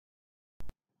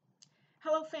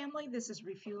Hello, family. This is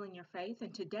Refueling Your Faith,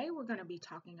 and today we're going to be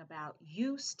talking about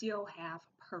you still have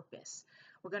purpose.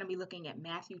 We're going to be looking at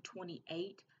Matthew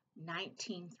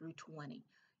 28:19 through 20.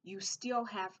 You still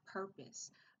have purpose.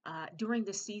 During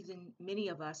this season, many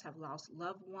of us have lost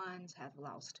loved ones, have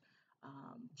lost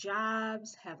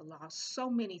jobs, have lost so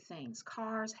many things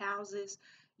cars, houses,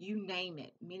 you name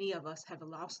it. Many of us have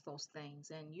lost those things,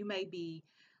 and you may be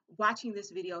watching this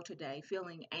video today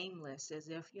feeling aimless as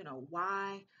if,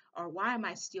 why am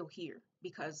I still here?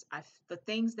 Because the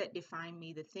things that define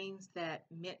me, the things that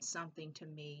meant something to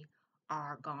me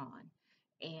are gone.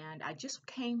 And I just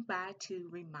came by to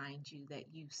remind you that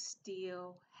you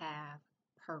still have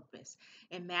purpose.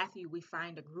 In Matthew, we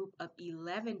find a group of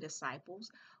 11 disciples.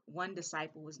 One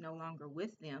disciple was no longer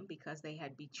with them because they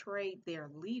had betrayed their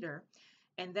leader,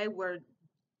 and they were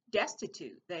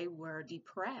destitute. They were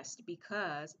depressed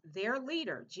because their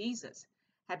leader, Jesus,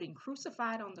 had been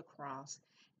crucified on the cross,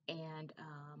 and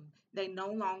they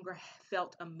no longer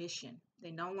felt a mission.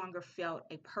 They no longer felt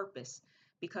a purpose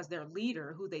because their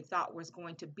leader, who they thought was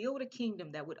going to build a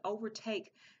kingdom that would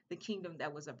overtake the kingdom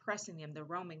that was oppressing them, the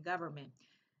Roman government,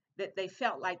 that they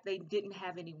felt like they didn't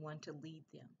have anyone to lead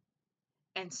them.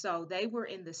 And so they were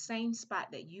in the same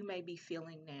spot that you may be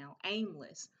feeling now,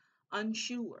 aimless,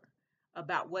 unsure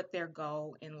about what their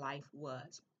goal in life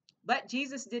was. But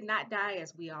Jesus did not die,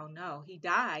 as we all know. He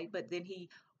died, but then he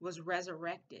was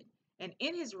resurrected. And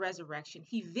in his resurrection,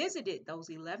 he visited those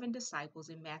 11 disciples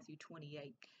in Matthew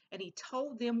 28, and he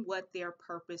told them what their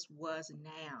purpose was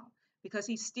now. Because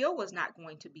he still was not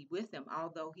going to be with them,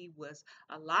 although he was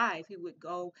alive, he would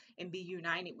go and be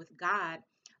united with God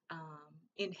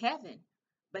in heaven.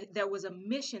 But there was a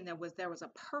mission, there was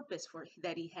a purpose for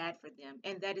that he had for them,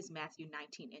 and that is Matthew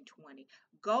 19 and 20.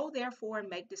 Go therefore and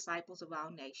make disciples of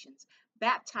all nations,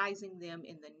 baptizing them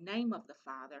in the name of the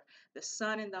Father, the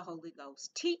Son, and the Holy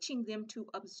Ghost, teaching them to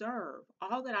observe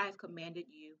all that I have commanded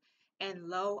you. And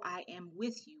lo, I am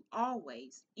with you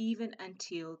always, even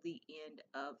until the end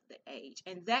of the age.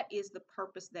 And that is the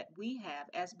purpose that we have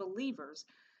as believers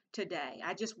today.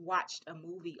 I just watched a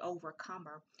movie,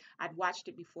 Overcomer. I'd watched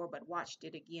it before, but watched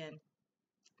it again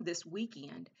this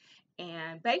weekend.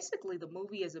 And basically, the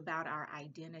movie is about our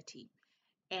identity.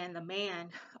 And the man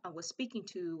was speaking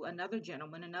to another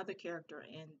gentleman, another character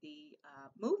in the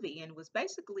movie, and was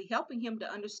basically helping him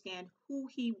to understand who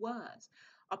he was.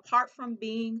 Apart from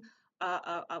being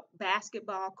a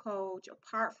basketball coach,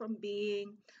 apart from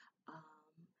being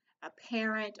a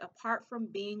parent, apart from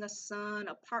being a son,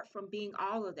 apart from being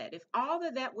all of that, if all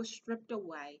of that was stripped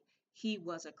away, he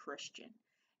was a Christian.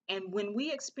 And when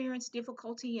we experience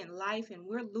difficulty in life and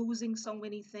we're losing so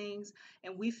many things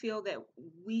and we feel that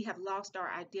we have lost our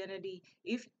identity,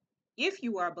 if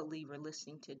you are a believer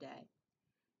listening today,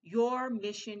 your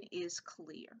mission is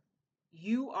clear.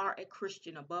 You are a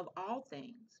Christian above all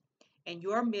things, and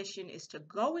your mission is to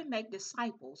go and make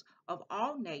disciples of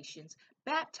all nations,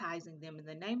 baptizing them in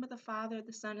the name of the Father,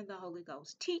 the Son, and the Holy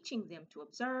Ghost, teaching them to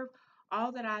observe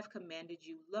all that I've commanded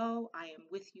you. Lo, I am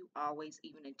with you always,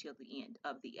 even until the end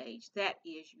of the age. That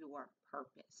is your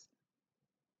purpose.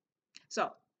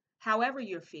 So, however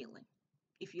you're feeling,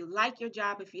 if you like your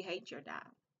job, if you hate your job,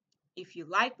 if you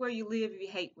like where you live, if you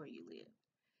hate where you live,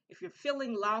 if you're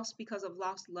feeling lost because of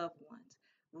lost loved ones,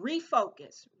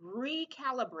 refocus,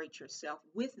 recalibrate yourself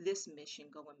with this mission.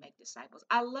 Go and make disciples.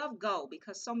 I love go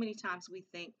because so many times we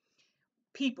think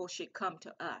people should come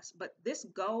to us, but this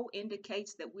go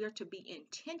indicates that we're to be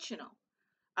intentional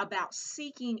about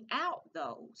seeking out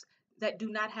those that do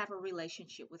not have a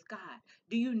relationship with God.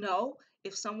 Do you know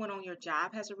if someone on your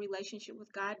job has a relationship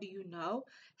with God? Do you know?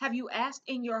 Have you asked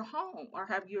in your home, or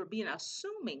have you been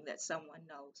assuming that someone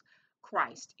knows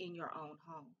Christ in your own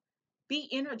home? Be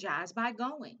energized by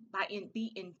going,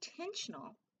 be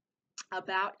intentional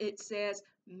about, it says,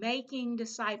 making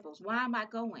disciples. Why am I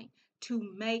going? To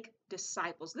make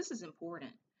disciples. This is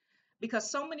important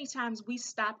because so many times we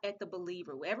stop at the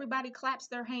believer. Everybody claps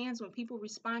their hands when people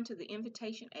respond to the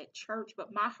invitation at church,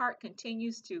 but my heart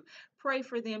continues to pray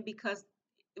for them because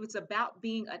it's about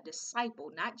being a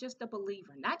disciple, not just a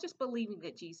believer, not just believing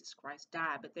that Jesus Christ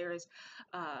died, but there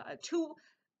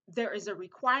is a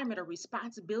requirement, a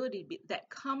responsibility that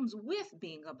comes with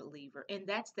being a believer, and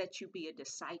that's that you be a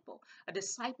disciple. A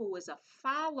disciple is a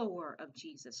follower of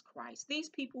Jesus Christ. These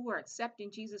people who are accepting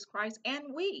Jesus Christ,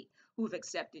 and we who have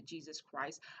accepted Jesus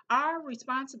Christ. Our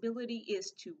responsibility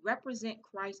is to represent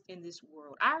Christ in this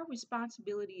world. Our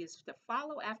responsibility is to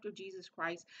follow after Jesus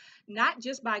Christ, not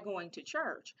just by going to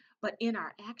church, but in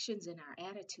our actions and our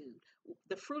attitude.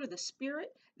 The fruit of the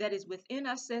Spirit that is within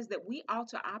us says that we ought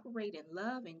to operate in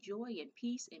love and joy and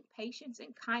peace and patience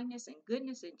and kindness and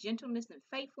goodness and gentleness and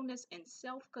faithfulness and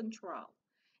self-control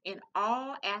in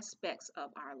all aspects of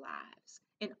our lives.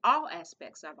 In all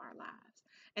aspects of our lives.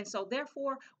 And so,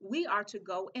 therefore, we are to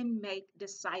go and make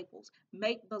disciples,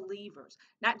 make believers,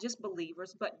 not just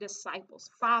believers, but disciples,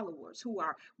 followers who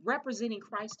are representing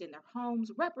Christ in their homes,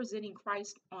 representing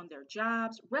Christ on their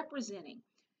jobs, representing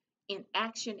in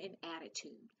action and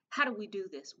attitude. How do we do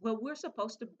this? Well, we're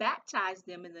supposed to baptize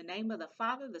them in the name of the uh,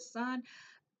 Father,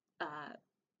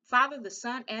 the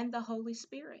Son, and the Holy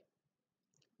Spirit.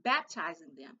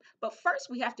 Baptizing them. But first,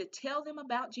 we have to tell them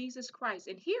about Jesus Christ.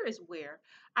 And here is where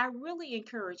I really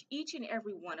encourage each and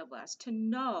every one of us to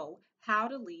know how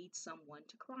to lead someone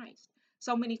to Christ.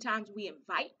 So many times we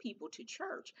invite people to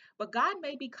church, but God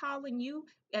may be calling you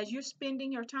as you're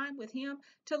spending your time with Him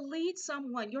to lead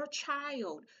someone, your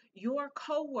child, your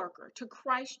coworker, to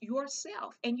Christ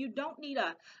yourself. And you don't need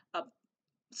a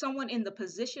someone in the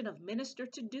position of minister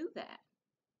to do that.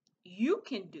 You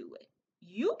can do it.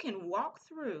 You can walk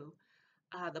through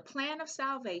the plan of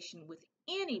salvation with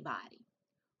anybody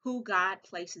who God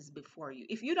places before you.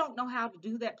 If you don't know how to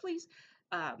do that, please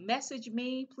message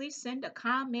me. Please send a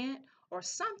comment or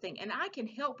something, and I can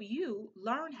help you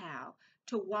learn how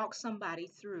to walk somebody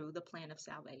through the plan of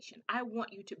salvation. I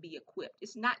want you to be equipped.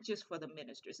 It's not just for the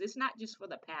ministers. It's not just for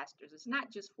the pastors. It's not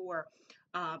just for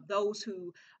those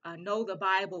who know the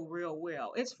Bible real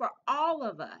well. It's for all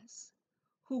of us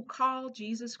who call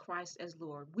Jesus Christ as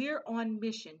Lord. We're on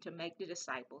mission to make the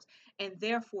disciples, and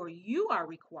therefore you are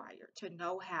required to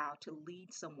know how to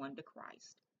lead someone to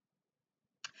Christ.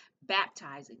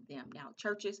 Baptizing them. Now,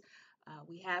 churches,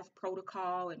 we have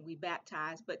protocol and we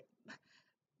baptize, but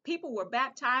people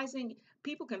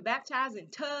can baptize in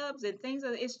tubs and things.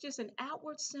 It's just an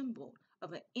outward symbol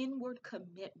of an inward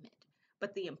commitment.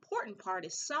 But the important part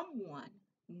is someone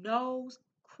knows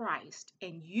Christ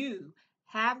and you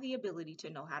have the ability to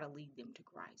know how to lead them to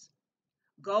Christ.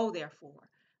 Go therefore,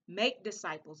 make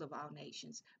disciples of all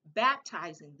nations,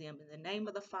 baptizing them in the name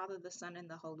of the Father, the Son, and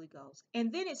the Holy Ghost.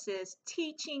 And then it says,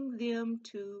 teaching them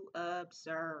to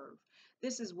observe.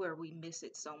 This is where we miss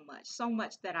it so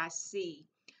much that I see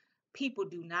people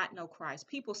do not know Christ.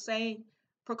 People saying,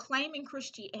 proclaiming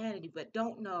Christianity, but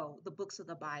don't know the books of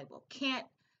the Bible, can't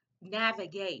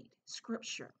navigate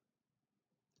Scripture.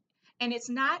 And it's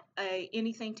not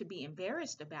anything to be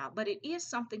embarrassed about, but it is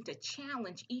something to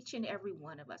challenge each and every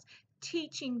one of us,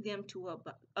 teaching them to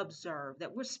observe,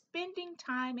 that we're spending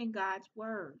time in God's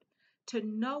Word, to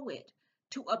know it,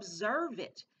 to observe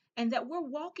it, and that we're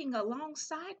walking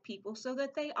alongside people so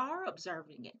that they are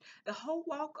observing it. The whole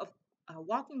walk of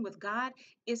walking with God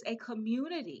is a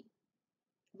community.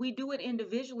 We do it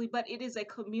individually, but it is a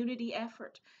community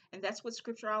effort. And that's what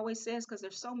scripture always says, because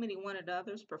there's so many one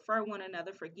another's, prefer one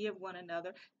another, forgive one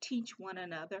another, teach one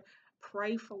another,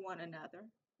 pray for one another.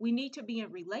 We need to be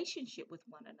in relationship with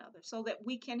one another so that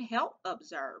we can help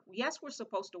observe. Yes, we're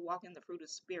supposed to walk in the fruit of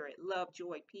spirit, love,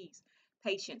 joy, peace,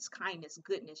 patience, kindness,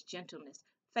 goodness, gentleness,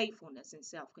 faithfulness, and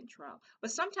self-control.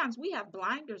 But sometimes we have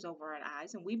blinders over our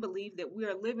eyes and we believe that we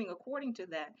are living according to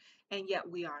that, and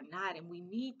yet we are not. And we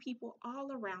need people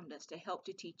all around us to help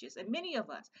to teach us. And many of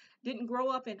us didn't grow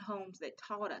up in homes that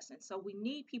taught us. And so we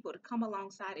need people to come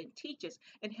alongside and teach us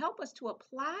and help us to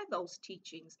apply those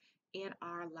teachings in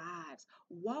our lives.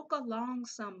 Walk along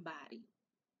somebody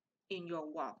in your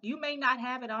walk. You may not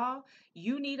have it all.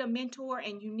 You need a mentor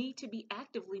and you need to be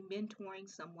actively mentoring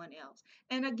someone else.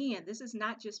 And again, this is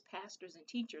not just pastors and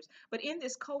teachers, but in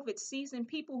this COVID season,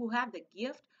 people who have the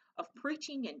gift of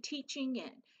preaching and teaching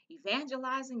and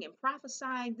evangelizing and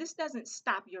prophesying, this doesn't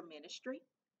stop your ministry.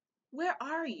 Where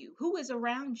are you? Who is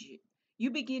around you?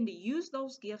 You begin to use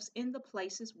those gifts in the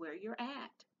places where you're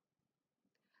at.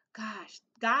 Gosh,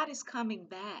 God is coming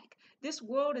back. This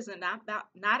world is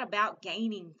not about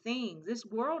gaining things. This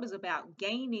world is about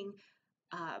gaining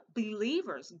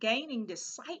believers, gaining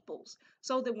disciples,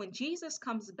 so that when Jesus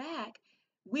comes back,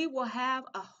 we will have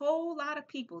a whole lot of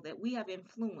people that we have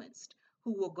influenced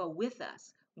who will go with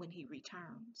us when He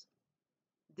returns.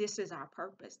 This is our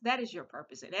purpose. That is your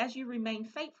purpose. And as you remain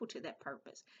faithful to that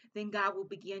purpose, then God will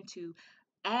begin to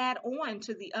add on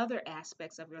to the other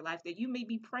aspects of your life that you may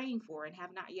be praying for and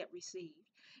have not yet received.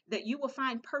 That you will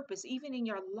find purpose even in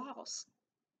your loss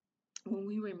when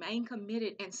we remain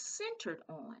committed and centered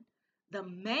on the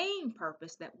main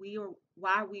purpose that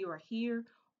why we are here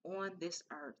on this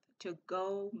earth to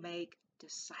go make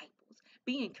disciples.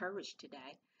 Be encouraged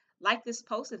today. Like this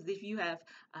post if you have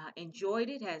enjoyed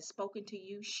it, has spoken to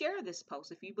you. Share this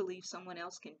post if you believe someone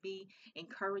else can be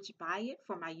encouraged by it.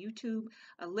 For my YouTube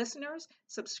listeners,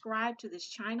 subscribe to this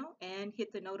channel and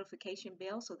hit the notification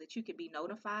bell so that you can be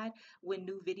notified when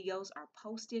new videos are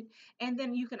posted. And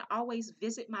then you can always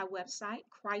visit my website,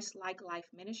 Christ Like Life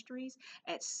Ministries,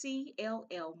 at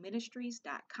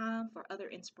cllministries.com for other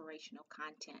inspirational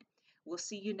content. We'll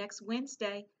see you next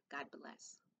Wednesday. God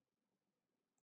bless.